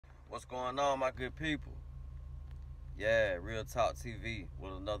What's going on, my good people? Yeah, Real Talk TV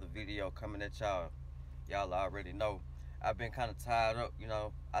with another video coming at y'all. Y'all already know. I've been kind of tied up,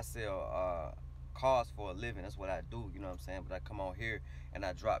 I sell cars for a living. That's what I do, you know what I'm saying? But I come on here and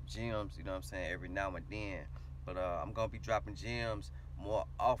I drop gems, you know what I'm saying, every now and then. But I'm going to be dropping gems more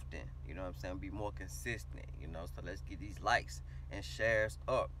often, you know what I'm saying? Be more consistent, So let's get these likes and shares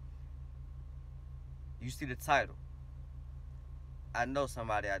up. You see the title. I know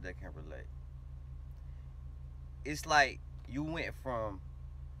somebody out there can relate. It's like you went from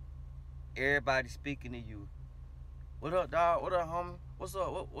everybody speaking to you. What up, dog? What up, homie? What's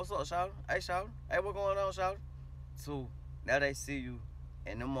up? What's up, shout? Hey, shout. Hey, what going on, shout? So now they see you,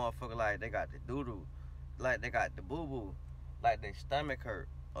 and them motherfuckers like they got the doo-doo, like they got the boo-boo, like their stomach hurt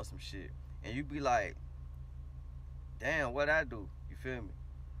or some shit, and you be like, damn, what I do? You feel me?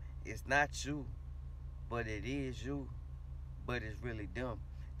 It's not you, but it is you, but it's really them.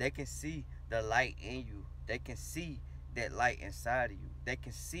 They can see the light in you. They can see that light inside of you. They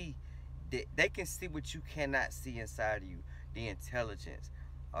can see what you cannot see inside of you. The intelligence.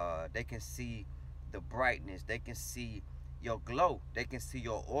 They can see the brightness. They can see your glow. They can see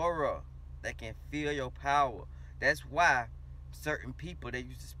your aura. They can feel your power. That's why certain people that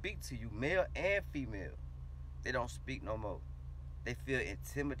used to speak to you, male and female, they don't speak no more. They feel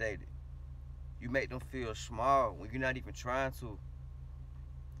intimidated. You make them feel small when you're not even trying to.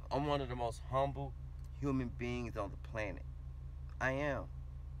 I'm one of the most humble human beings on the planet. I am.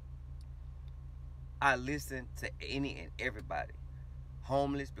 I listen to any and everybody.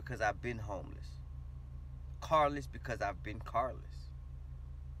 Homeless because I've been homeless. Carless because I've been carless.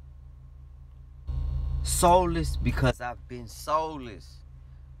 Soulless because I've been soulless.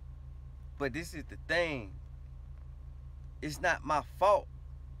 But this is the thing. It's not my fault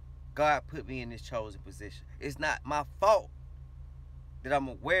God put me in this chosen position. It's not my fault that I'm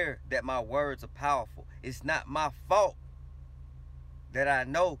aware that my words are powerful. It's not my fault that I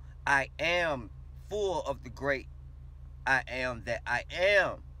know I am full of the great I am that I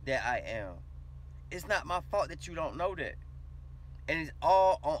am that I am. It's not my fault that you don't know that. And it's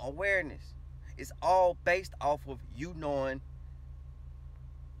all on awareness. It's all based off of you knowing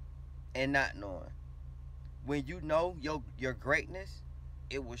and not knowing. When you know your greatness,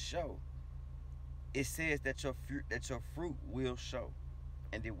 it will show. It says that your fruit will show,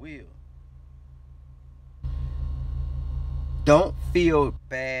 and it will. Don't feel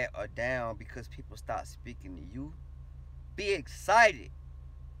bad or down because people stop speaking to you. Be excited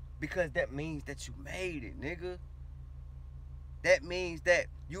because that means that you made it, nigga. That means that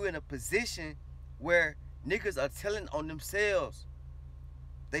you in a position where niggas are telling on themselves.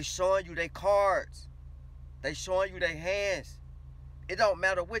 They showing you their cards. They showing you their hands. It don't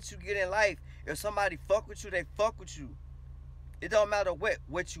matter what you get in life. If somebody fuck with you, they fuck with you. It don't matter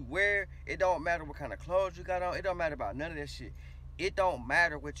what you wear. It don't matter what kind of clothes you got on. It don't matter about none of that shit. It don't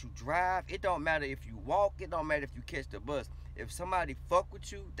matter what you drive. It don't matter if you walk. It don't matter if you catch the bus. If somebody fuck with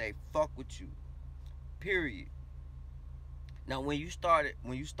you, they fuck with you. Period. Now when you start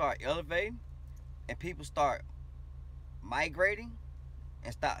elevating and people start migrating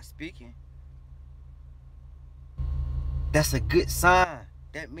and start speaking, that's a good sign.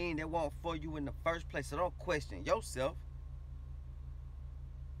 That means they won't for you in the first place. So don't question yourself.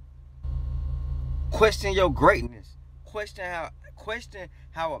 Question your greatness. Question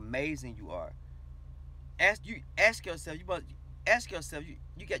how amazing you are. Ask yourself. You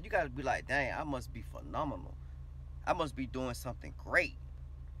got to be like, dang, I must be phenomenal. I must be doing something great.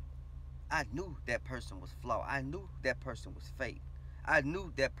 I knew that person was flawed. I knew that person was fake. I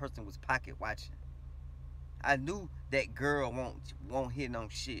knew that person was pocket watching. I knew that girl won't hit no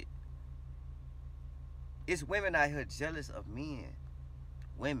shit. It's women out here jealous of men.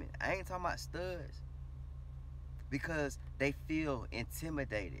 Women. I ain't talking about studs. Because they feel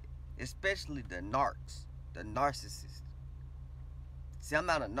intimidated. Especially the narcs. The narcissists. See, I'm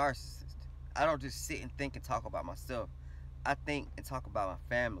not a narcissist. I don't just sit and think and talk about myself. I think and talk about my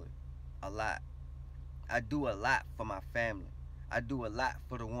family a lot. I do a lot for my family. I do a lot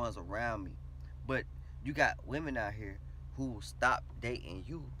for the ones around me. But you got women out here who will stop dating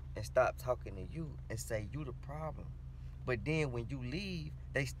you and stop talking to you and say you the problem. But then when you leave,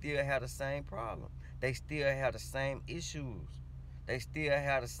 they still have the same problem. They still have the same issues. They still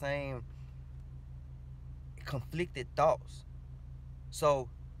have the same conflicted thoughts. So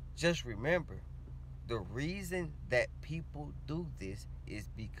just remember, the reason that people do this is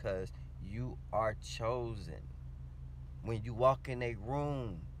because you are chosen. When you walk in a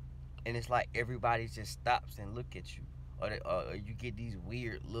room and it's like everybody just stops and look at you, or you get these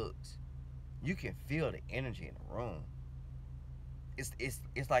weird looks, you can feel the energy in the room.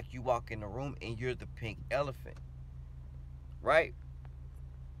 it's like you walk in the room and you're the pink elephant, right?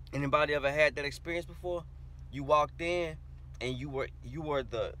 Anybody ever had that experience before? You walked in and you were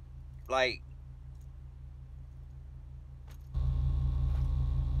the, like,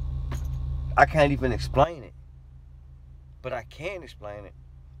 I can't even explain it, but I can explain it,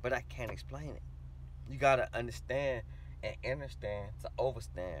 but I can't explain it. You gotta understand and understand to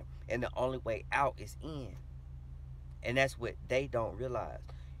overstand, and the only way out is in, and that's what they don't realize.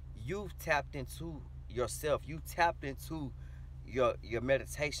 You've tapped into yourself. You tapped into your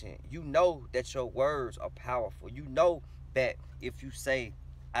meditation. You know that your words are powerful. You know that if you say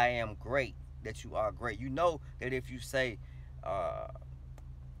I am great, that you are great. You know that if you say uh,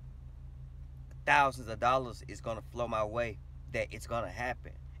 thousands of dollars is gonna flow my way, that it's gonna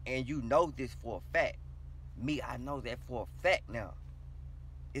happen. And you know this for a fact. Me, I know that for a fact now.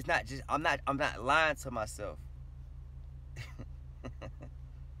 It's not just I'm not lying to myself.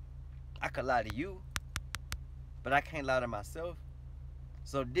 I could lie to you, but I can't lie to myself.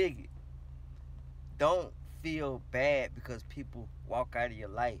 So dig it. Don't feel bad because people walk out of your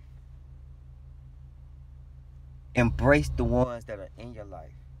life. Embrace the ones that are in your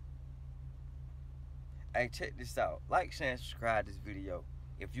life. Hey, check this out. Like, share, and subscribe to this video.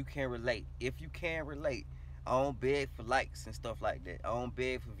 If you can relate. If you can relate. I don't beg for likes and stuff like that. I don't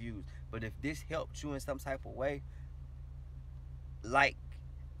beg for views. But if this helped you in some type of way, like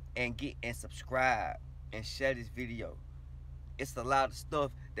and subscribe and share this video. It's a lot of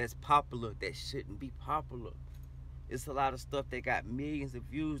stuff that's popular that shouldn't be popular. It's a lot of stuff that got millions of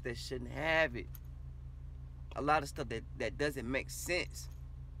views that shouldn't have it. A lot of stuff that doesn't make sense.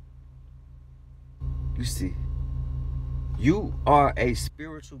 You see, you are a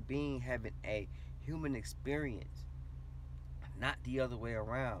spiritual being having a human experience, not the other way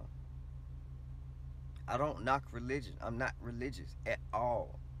around. I don't knock religion. I'm not religious at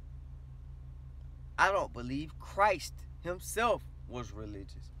all. I don't believe Christ himself was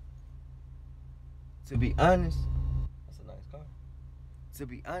religious. To be honest, that's a nice car. To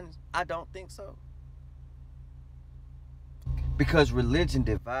be honest, I don't think so. Because religion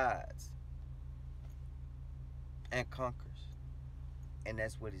divides and conquers. And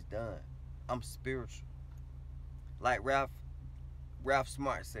that's what it's done. I'm spiritual. Like Ralph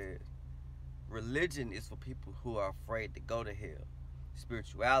Smart said, religion is for people who are afraid to go to hell.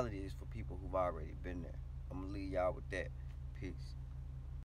 Spirituality is for people who've already been there. I'm going to leave y'all with that. Peace.